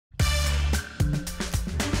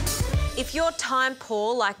If you're time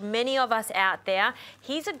poor, like many of us out there,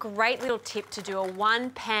 here's a great little tip to do a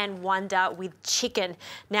one-pan wonder with chicken.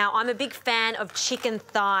 Now, I'm a big fan of chicken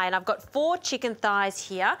thigh, and I've got 4 chicken thighs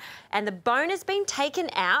here, and the bone has been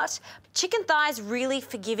taken out. Chicken thigh is really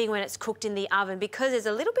forgiving when it's cooked in the oven because there's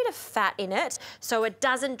a little bit of fat in it, so it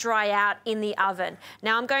doesn't dry out in the oven.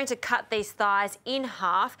 Now I'm going to cut these thighs in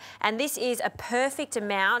half, and this is a perfect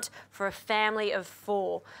amount for a family of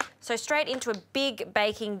 4. So straight into a big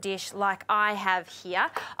baking dish like I have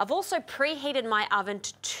here. I've also preheated my oven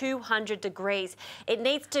to 200 degrees. It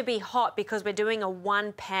needs to be hot because we're doing a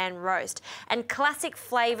one-pan roast. And classic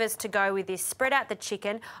flavours to go with this. Spread out the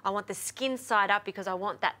chicken. I want the skin side up because I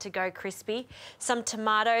want that to go crispy. Some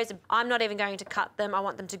tomatoes. I'm not even going to cut them. I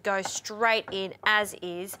want them to go straight in as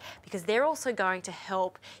is because they're also going to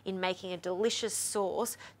help in making a delicious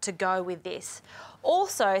sauce to go with this.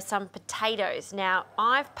 Also, some potatoes. Now,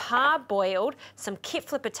 I've parboiled some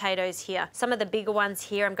Kipfler potatoes here. Some of the bigger ones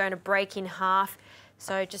here I'm going to break in half.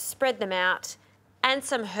 So just spread them out. And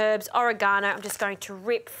some herbs, oregano. I'm just going to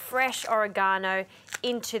rip fresh oregano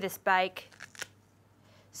into this bake.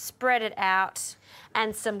 Spread it out.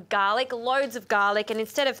 And some garlic, loads of garlic. And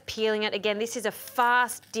instead of peeling it, again, this is a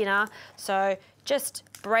fast dinner. So just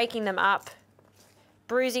breaking them up,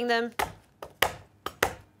 bruising them.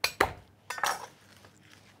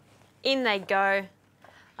 In they go,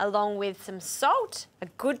 along with some salt, a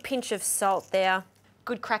good pinch of salt there,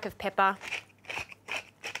 good crack of pepper,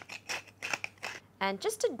 and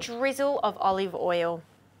just a drizzle of olive oil.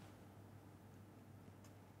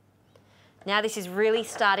 Now this is really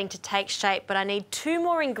starting to take shape, but I need 2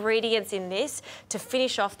 more ingredients in this to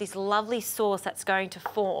finish off this lovely sauce that's going to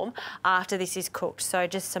form after this is cooked. So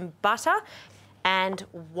just some butter and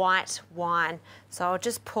white wine. So I'll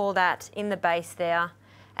just pour that in the base there.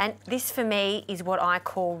 And this for me is what I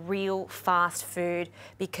call real fast food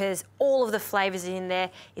because all of the flavours are in there.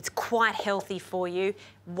 It's quite healthy for you.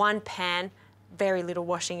 One pan, very little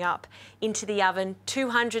washing up. Into the oven,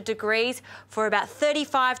 200 degrees for about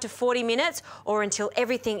 35 to 40 minutes or until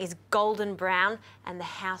everything is golden brown and the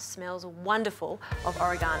house smells wonderful of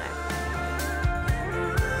oregano.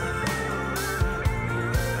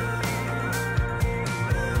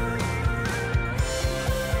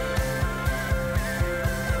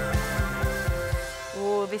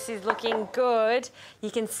 This is looking good. You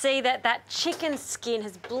can see that that chicken skin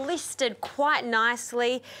has blistered quite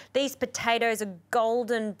nicely. These potatoes are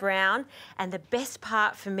golden brown, and the best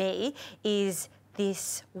part for me is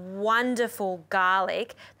this wonderful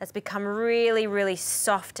garlic that's become really, really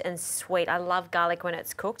soft and sweet. I love garlic when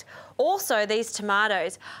it's cooked. Also, these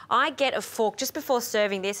tomatoes, I get a fork just before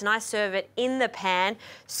serving this and I serve it in the pan,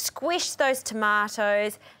 squish those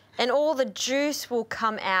tomatoes, and all the juice will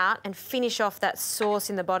come out and finish off that sauce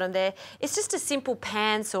in the bottom there. It's just a simple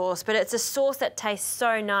pan sauce, but it's a sauce that tastes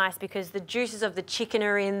so nice because the juices of the chicken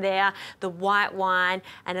are in there, the white wine,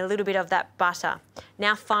 and a little bit of that butter.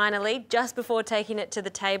 Now finally, just before taking it to the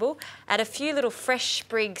table, add a few little fresh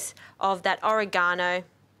sprigs of that oregano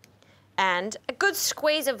and a good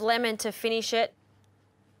squeeze of lemon to finish it.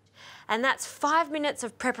 And that's 5 minutes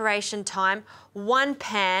of preparation time, one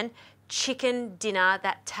pan, chicken dinner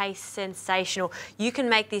that tastes sensational. You can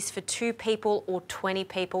make this for 2 people or 20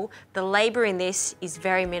 people. The labour in this is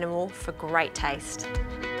very minimal for great taste.